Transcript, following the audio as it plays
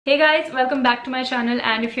Hey guys, welcome back to my channel,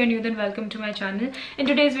 and if you're new then welcome to my channel. In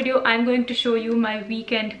today's video I'm going to show you my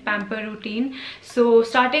weekend pamper routine. So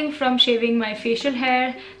starting from shaving my facial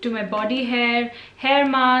hair to my body hair, hair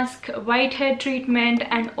mask, whitehead treatment,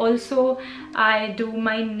 and also I do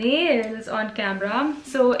my nails on camera.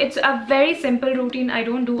 So it's a very simple routine. I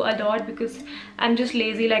don't do a lot because I'm just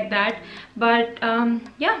lazy like that, but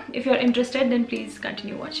yeah, if you're interested then please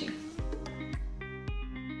continue watching.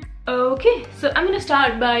 Okay, so I'm gonna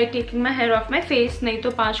start by taking my hair off my face. नहीं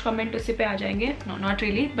तो 5 comment उसी पे आ जाएंगे. No, not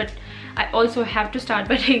really, but I also have to start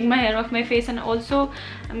by taking my hair off my face, and also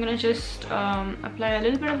I'm gonna just apply a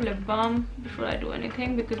little bit of lip balm before I do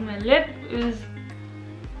anything because my lip is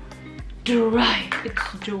dry.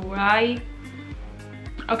 It's dry.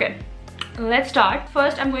 Okay, let's start.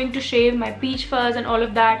 First I'm going to shave my peach fuzz and all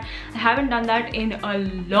of that. I haven't done that in a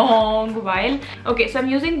long while. Okay, so I'm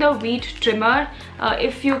using the Veet trimmer.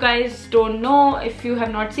 If you guys don't know, if you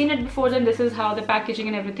have not seen it before, then this is how the packaging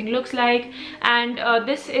and everything looks like. And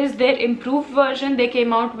this is their improved version. They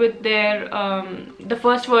came out with their the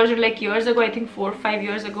first version like years ago, I think 4 or 5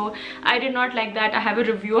 years ago. I did not like that. I have a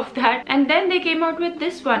review of that, and then they came out with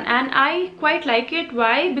this one and I quite like it.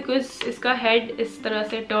 Why? Because iska head is tarah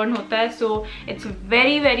se turn hota hai, so it's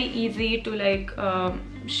very easy to like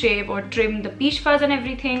shave or trim the peach fuzz and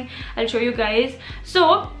everything. I'll show you guys.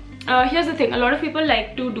 So here's the thing, a lot of people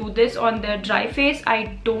like to do this on their dry face.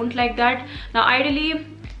 I don't like that. Now ideally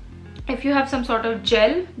if you have some sort of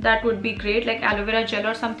gel, that would be great, like aloe vera gel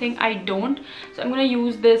or something. I don't, so I'm gonna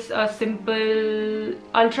use this simple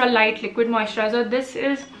ultra light liquid moisturizer. This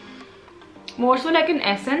is more so like an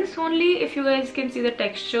essence only. If you guys can see the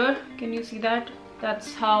texture, can you see that?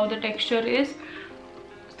 That's how the texture is.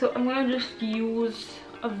 So I'm gonna just use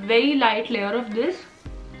a very light layer of this.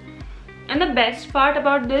 And the best part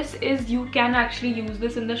about this is you can actually use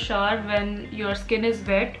this in the shower when your skin is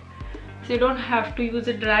wet, so you don't have to use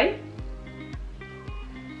it dry.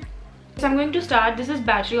 So I'm going to start. This is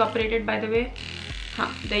battery operated, by the way.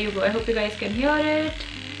 There you go. I hope you guys can hear it.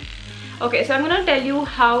 Okay, so I'm gonna tell you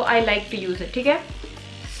how I like to use it, okay?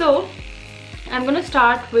 So I'm gonna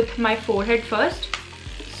start with my forehead first.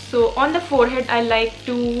 So on the forehead I like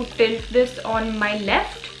to tilt this on my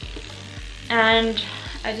left, and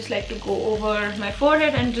I just like to go over my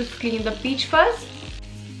forehead and just clean the peach fuzz.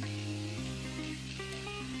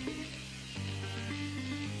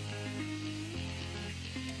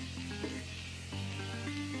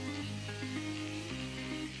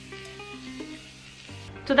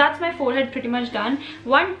 So that's my forehead pretty much done.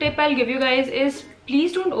 One tip I'll give you guys is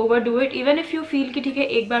please don't overdo it. Even if you feel कि ठीक है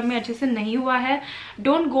एक बार में अच्छे से नहीं हुआ है,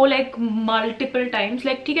 don't go like multiple times.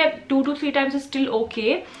 Like ठीक है 2 to 3 times is still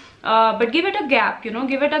okay. But give it a gap, you know,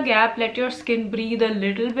 give it a gap, let your skin breathe a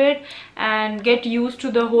little bit and get used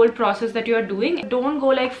to the whole process that you are doing. Don't go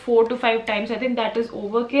like 4 to 5 times. I think that is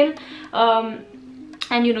overkill.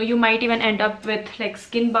 And you know, you might even end up with like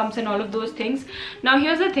skin bumps and all of those things. Now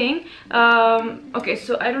here's the thing, okay,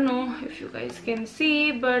 so I don't know if you guys can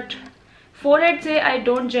see, but forehead say I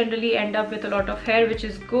don't generally end up with a lot of hair, which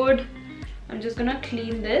is good. I'm just gonna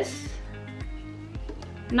clean this.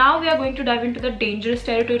 Now we are going to dive into the dangerous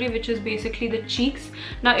territory, which is basically the cheeks.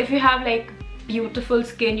 Now if you have like beautiful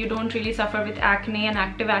skin, you don't really suffer with acne and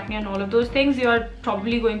active acne and all of those things, you are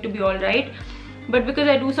probably going to be all right. But because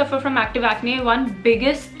I do suffer from active acne, one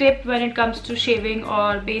biggest tip when it comes to shaving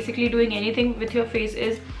or basically doing anything with your face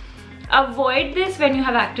is avoid this when you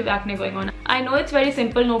have active acne going on. I know it's very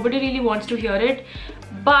simple, nobody really wants to hear it,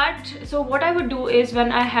 but so what I would do is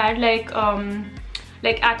when I had like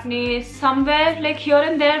acne somewhere like here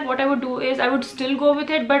and there, what I would do is I would still go with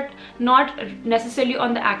it, but not necessarily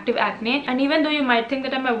on the active acne. And even though you might think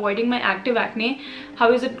that I'm avoiding my active acne,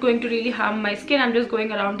 how is it going to really harm my skin? I'm just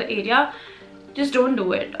going around the area. Just don't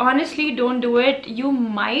do it. Honestly, don't do it. You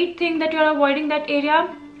might think that you're avoiding that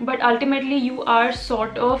area, but ultimately you are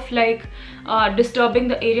sort of like disturbing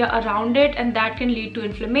the area around it, and that can lead to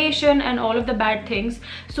inflammation and all of the bad things.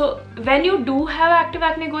 So when you do have active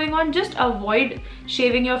acne going on, just avoid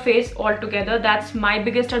shaving your face altogether. That's my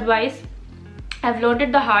biggest advice. I've learned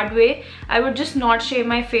it the hard way. I would just not shave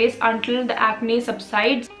my face until the acne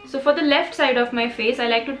subsides. So for the left side of my face, I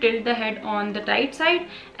like to tilt the head on the right side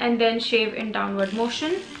and then shave in downward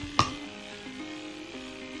motion.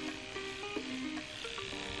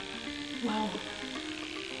 Wow.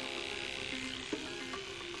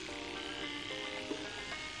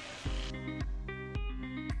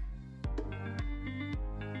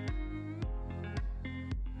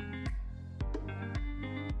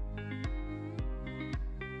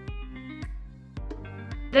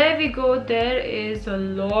 There we go. There is a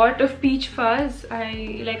lot of peach fuzz.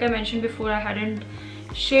 Like I mentioned before, I hadn't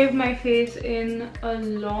shaved my face in a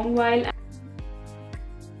long while.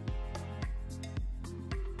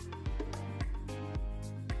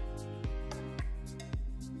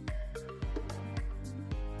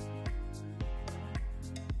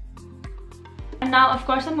 And now of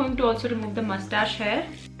course I'm going to also remove the mustache hair.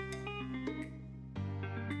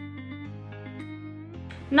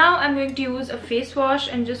 Now I'm going to use a face wash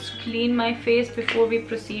and just clean my face before we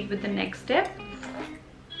proceed with the next step.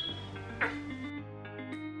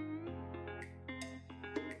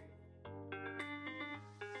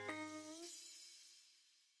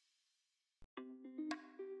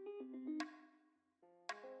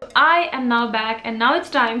 I am now back, and now it's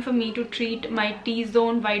time for me to treat my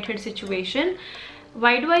T-zone whitehead situation.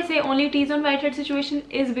 Why do I say only T-zone whitehead situation?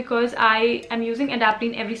 Is because I am using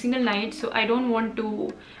adaptine every single night, so I don't want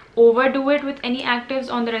to overdo it with any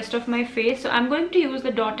actives on the rest of my face. So I'm going to use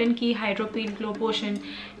the Dot & Key Hydro Peel Glow Potion,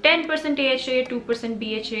 10% AHA, 2%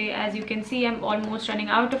 BHA. As you can see, I'm almost running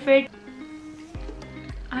out of it.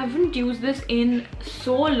 I haven't used this in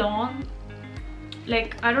so long.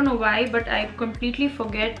 Like, I don't know why, but I completely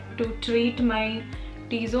forget to treat my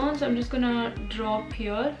T-zone. So I'm just gonna drop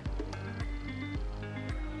here,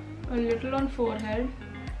 a little on forehead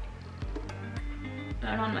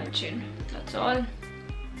and on my chin. That's all.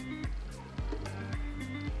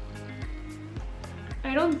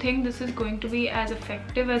 I don't think this is going to be as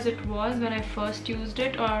effective as it was when I first used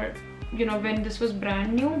it, or you know, when this was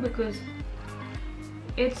brand new, because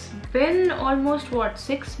it's been almost what,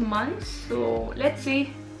 6 months. So let's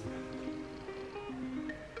see.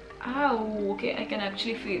 Ow, okay, I can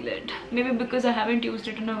actually feel it. Maybe because I haven't used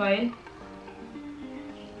it in a while.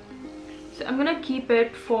 So I'm gonna keep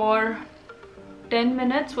it for 10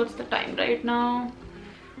 minutes. What's the time right now?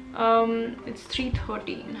 It's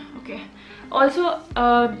 3:13. Okay. Also,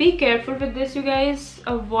 be careful with this, you guys.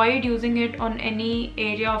 Avoid using it on any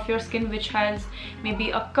area of your skin which has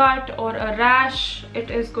maybe a cut or a rash.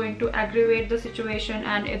 It is going to aggravate the situation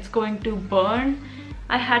and it's going to burn.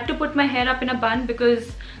 I had to put my hair up in a bun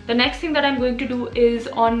because the next thing that I'm going to do is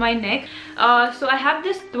on my neck. So I have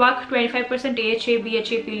this Dwak 25% AHA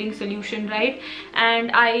BHA peeling solution, right?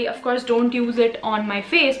 And I of course don't use it on my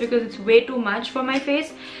face because it's way too much for my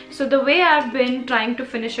face. So the way I've been trying to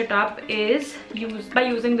finish it up is by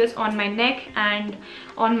using this on my neck and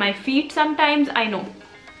on my feet sometimes. I know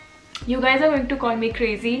you guys are going to call me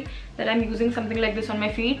crazy that I'm using something like this on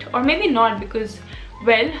my feet, or maybe not, because,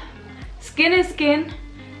 well, skin is skin.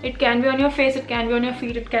 It can be on your face, it can be on your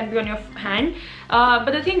feet, it can be on your hand.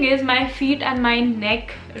 But the thing is, my feet and my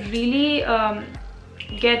neck really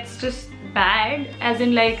gets just bad, as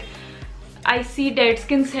in, like, I see dead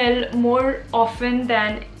skin cell more often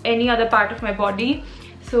than any other part of my body.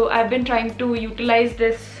 So I've been trying to utilize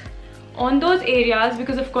this on those areas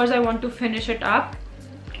because of course I want to finish it up.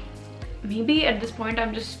 Maybe at this point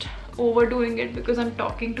I'm just overdoing it because I'm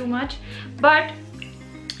talking too much, but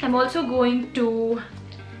I'm also going to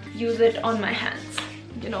use it on my hands.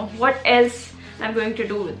 You know, what else I'm going to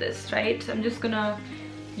do with this, right? So I'm just gonna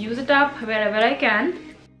use it up wherever I can.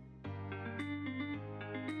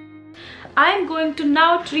 I'm going to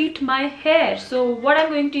now treat my hair. So what I'm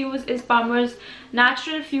going to use is Palmer's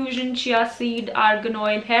Natural Fusion Chia Seed Argan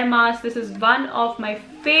Oil Hair Mask. This is one of my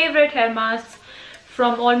favorite hair masks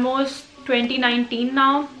from almost 2019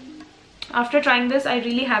 now. After trying this, I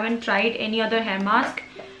really haven't tried any other hair mask,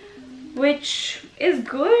 which is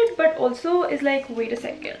good, but also is like, wait a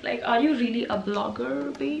second, like, are you really a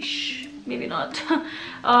blogger, bish? Maybe not.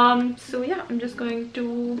 So yeah, I'm just going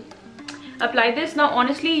to apply this. Now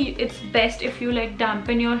honestly, it's best if you like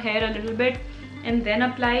dampen your hair a little bit and then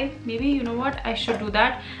apply. Maybe, you know what, I should do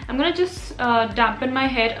that. I'm gonna just dampen my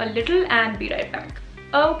hair a little and be right back.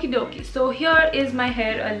 Okie dokie, so here is my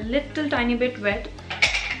hair a little tiny bit wet,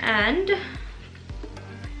 and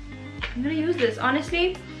I'm gonna use this.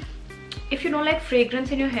 Honestly, if you don't like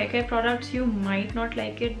fragrance in your hair care products, you might not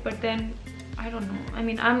like it, but then I don't know, I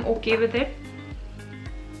mean, I'm okay with it,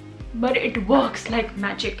 but it works like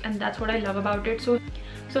magic, and that's what I love about it. So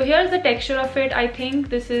here's the texture of it. I think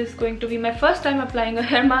this is going to be my first time applying a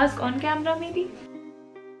hair mask on camera, maybe.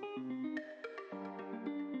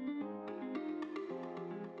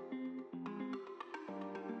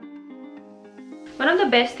 One of the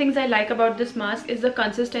best things I like about this mask is the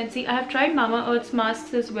consistency. I have tried Mama Earth's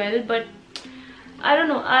masks as well, but I don't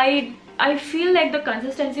know, I feel like the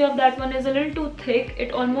consistency of that one is a little too thick.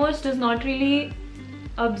 It almost does not really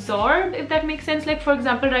absorb, if that makes sense. Like, for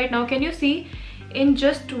example, right now, can you see, in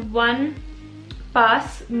just one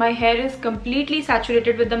pass my hair is completely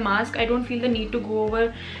saturated with the mask. I don't feel the need to go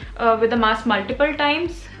over with the mask multiple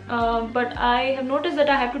times. but I have noticed that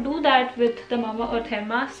I have to do that with the Mamaearth hair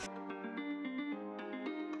mask.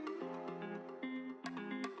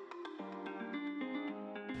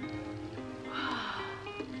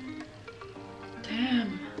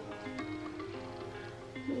 Damn.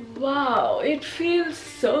 Wow, it feels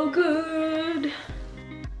so good.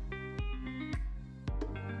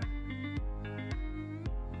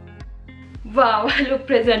 Wow, I look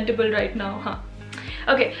presentable right now, huh?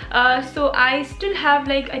 Okay, so I still have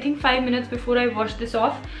like I think 5 minutes before I wash this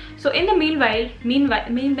off. So in the meanwhile, I'm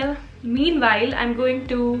going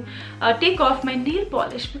to take off my nail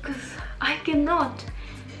polish because I cannot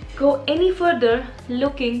go any further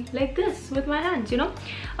looking like this with my hands, you know.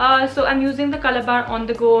 So I'm using the Colorbar on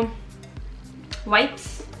the go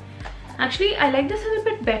wipes. Actually, I like this a little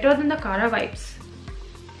bit better than the Cara wipes.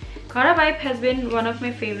 Cara wipe has been one of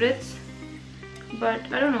my favorites, but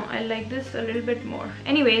I don't know, I like this a little bit more.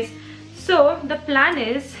 Anyways, so the plan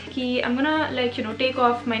is कि I'm gonna like, you know, take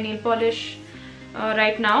off my nail polish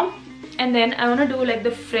right now, and then I wanna do like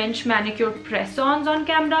the French manicure press-ons on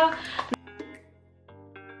camera.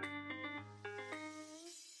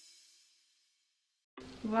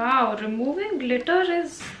 Wow, removing glitter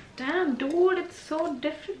is, damn dude, it's so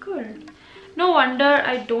difficult. No wonder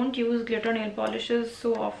I don't use glitter nail polishes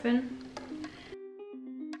so often.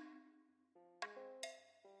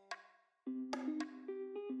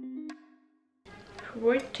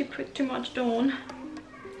 Pretty much done.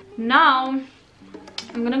 Now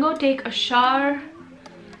I'm gonna go take a shower,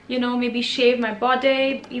 you know, maybe shave my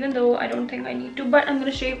body, even though I don't think I need to, but I'm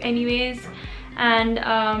gonna shave anyways. And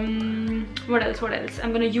what else,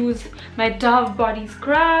 I'm gonna use my Dove body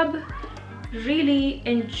scrub, really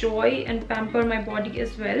enjoy and pamper my body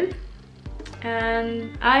as well,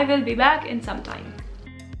 and I will be back in some time.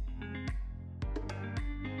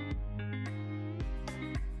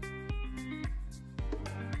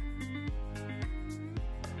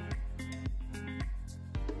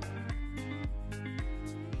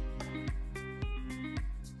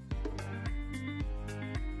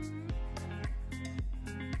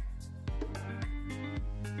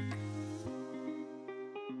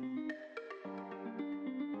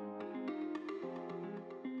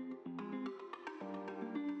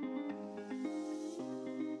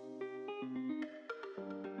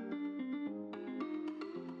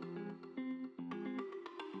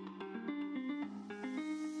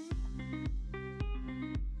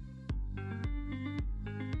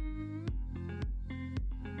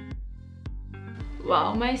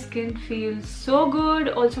 Wow, my skin feels so good.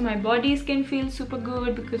 Also my body skin feels super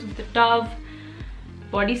good because of the Dove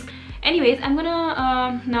body scrub. Anyways, I'm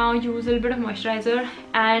gonna now use a little bit of moisturizer,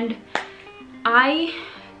 and I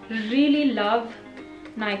really love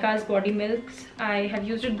Nykaa's body milks. I have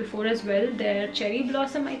used it before as well, their cherry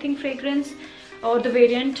blossom I think fragrance, or the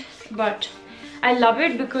variant, but I love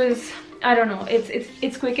it because I don't know,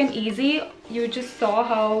 it's quick and easy. You just saw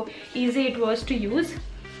how easy it was to use.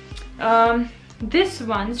 This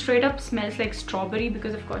one straight up smells like strawberry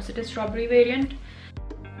because of course it is strawberry variant.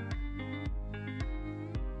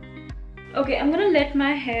 Okay, I'm gonna let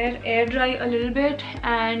my hair air dry a little bit,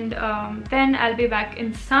 and then I'll be back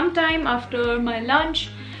in some time after my lunch,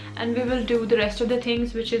 and we will do the rest of the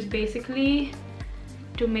things, which is basically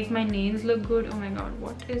to make my nails look good. Oh my god,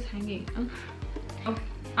 what is hanging? Oh,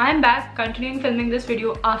 I'm back continuing filming this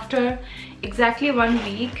video after exactly 1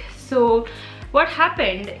 week. So what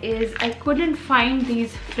happened is I couldn't find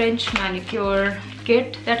these French manicure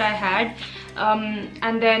kit that I had,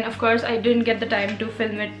 and then of course I didn't get the time to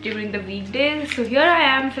film it during the weekdays. So here I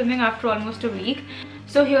am filming after almost a week.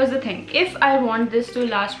 So here's the thing, if I want this to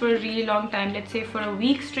last for a really long time, let's say for a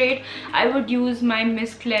week straight, I would use my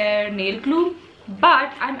Miss Claire nail glue.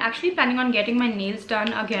 But I'm actually planning on getting my nails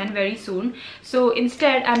done again very soon. So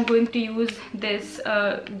instead I'm going to use this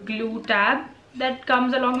glue tab that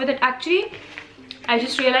comes along with it. Actually, I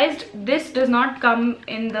just realized this does not come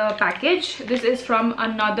in the package. This is from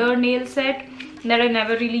another nail set that I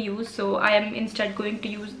never really use, so I am instead going to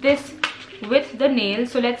use this with the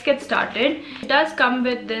nails. So let's get started. It does come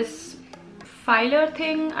with this filer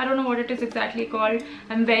thing. I don't know what it is exactly called.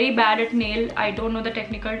 I'm very bad at nail, I don't know the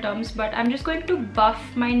technical terms, but I'm just going to buff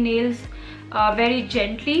my nails very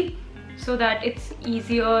gently so that it's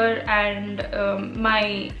easier, and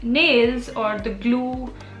my nails or the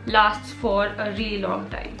glue lasts for a really long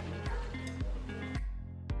time.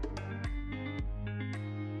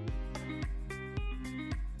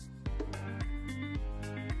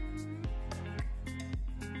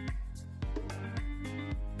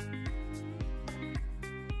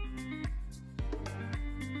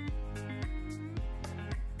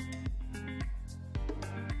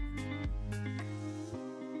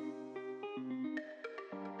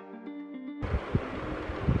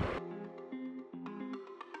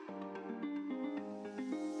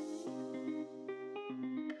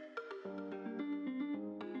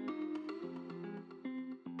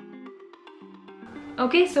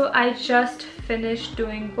 Okay, so I just finished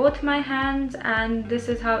doing both my hands and this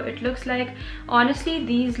is how it looks like. Honestly,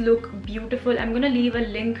 these look beautiful. I'm gonna leave a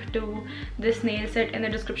link to this nail set in the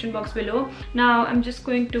description box below. Now I'm just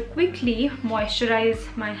going to quickly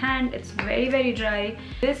moisturize my hand. It's very dry.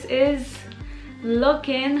 This is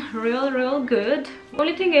looking real good.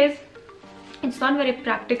 Only thing is, it's not very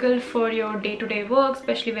practical for your day-to-day work,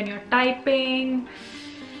 especially when you're typing.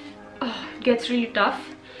 It gets really tough.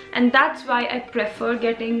 And that's why I prefer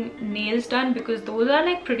getting nails done, because those are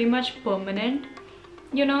like pretty much permanent,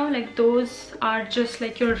 you know, like those are just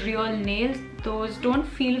like your real nails. Those don't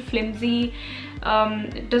feel flimsy.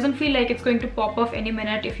 It doesn't feel like it's going to pop off any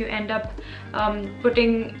minute if you end up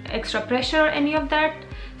putting extra pressure or any of that.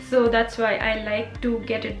 So that's why I like to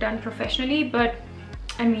get it done professionally. But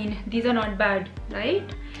I mean, these are not bad, right?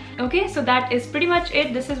 Okay, so that is pretty much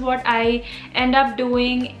it. This is what I end up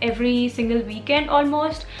doing every single weekend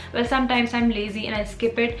almost. Well, sometimes I'm lazy and I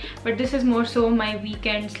skip it, but this is more so my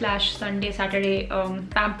weekend slash Sunday, Saturday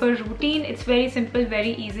pamper routine. It's very simple,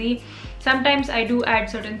 very easy. Sometimes I do add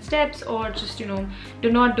certain steps or just, you know,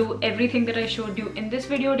 do not do everything that I showed you in this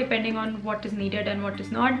video, depending on what is needed and what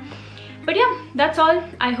is not. But yeah, that's all.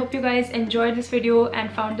 I hope you guys enjoyed this video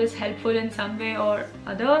and found this helpful in some way or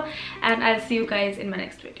other, and I'll see you guys in my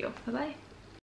next video. Bye bye.